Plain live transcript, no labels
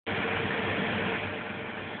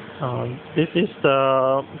This is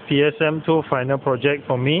the PSM2 final project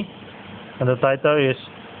for me, and the title is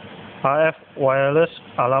RF Wireless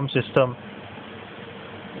Alarm System.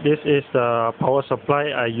 This is the power supply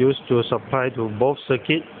I use to supply to both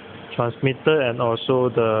circuit, transmitter, and also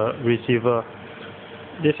the receiver.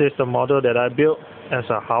 This is the model that I built as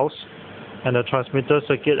a house, and the transmitter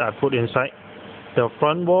circuit I put inside. The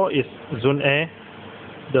front wall is zone A,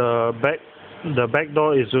 the back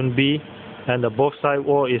door is zone B, and the both side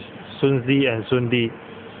wall is zone Z and zone D.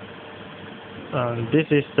 This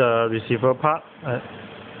is the receiver part.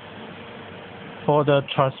 For the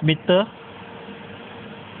transmitter,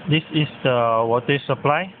 this is the voltage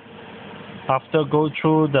supply. After go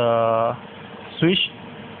through the switch,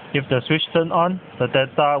 if the switch turn on, the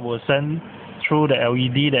data will send through the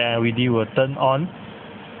LED will turn on,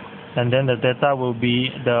 and then the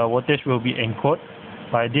voltage will be encoded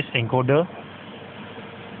by this encoder.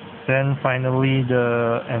 Then finally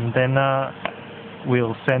the antenna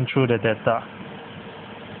will send through the data.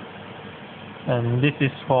 And this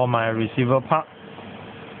is for my receiver part,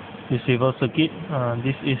 receiver circuit.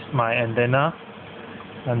 This is my antenna,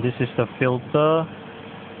 and this is the filter,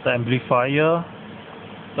 the amplifier,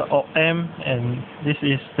 the op-amp, and this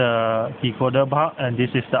is the decoder part, and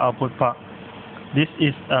this is the output part. This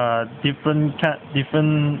is a different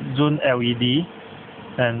zone LED,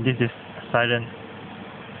 and this is silent.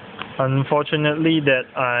 Unfortunately, the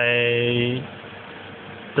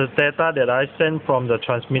data that I send from the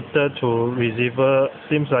transmitter to receiver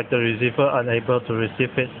seems like the receiver unable to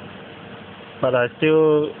receive it, but I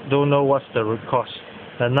still don't know what's the root cause.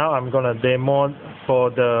 And now I'm gonna demo for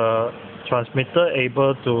the transmitter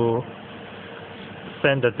able to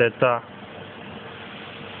send the data.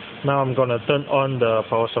 Now I'm gonna turn on the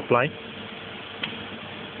power supply.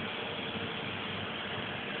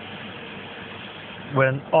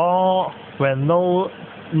 When no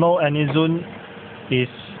any zone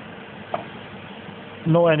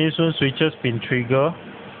switches been triggered,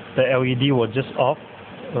 the LED will just off,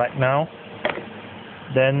 like now.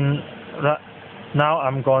 Then now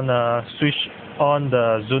I'm gonna switch on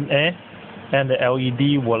the zone A, and the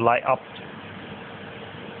LED will light up.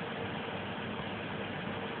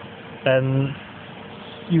 And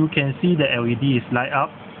you can see the LED is light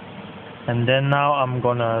up. And then now I'm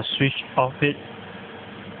gonna switch off it.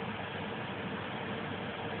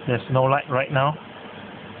 There's no light right now.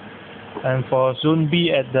 And for zone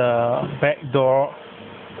B at the back door,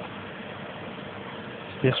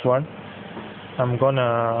 this one, I'm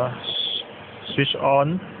gonna switch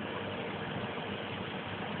on,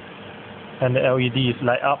 and the LED is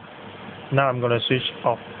light up. Now I'm gonna switch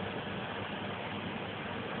off.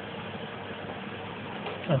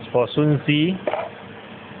 As for zone Z,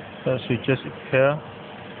 the switches here.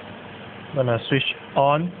 I'm gonna switch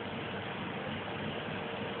on,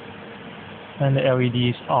 and the LED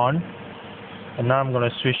is on. And now I'm gonna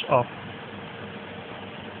switch off,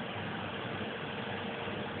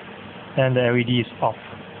 and the LED is off.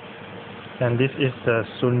 And this is the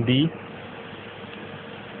zone D.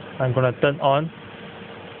 I'm gonna turn on,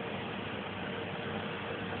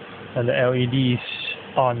 and the LED is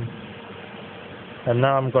on. And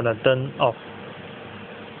now I'm gonna turn off.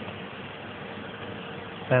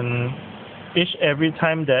 And every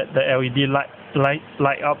time that the LED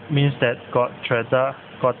light up means that got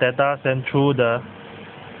data sent through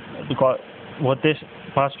got voltage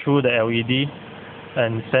pass through the LED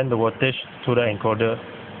and send the voltage to the encoder.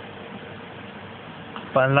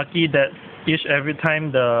 But unlucky that every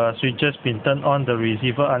time the switches been turned on, the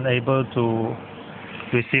receiver unable to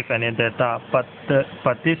receive any data. But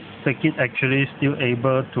this circuit actually still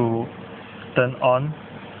able to turn on,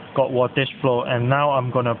 got voltage flow. And now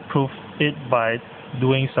I'm gonna prove it by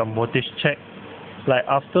doing some voltage check. Like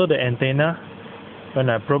after the antenna, when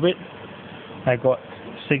I probe it, I got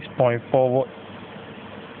 6.4 volt.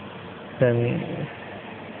 Then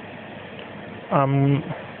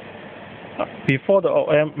before the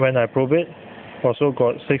op-amp, when I probe it, also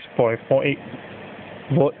got 6.48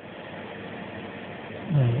 volt.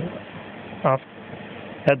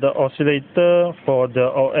 At the oscillator for the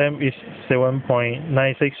op-amp is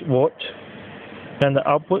 7.96 volt, and the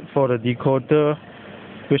output for the decoder,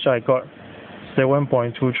 which I got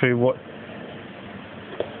 7.23 volt.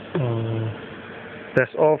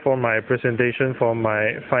 That's all for my presentation for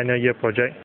my final year project.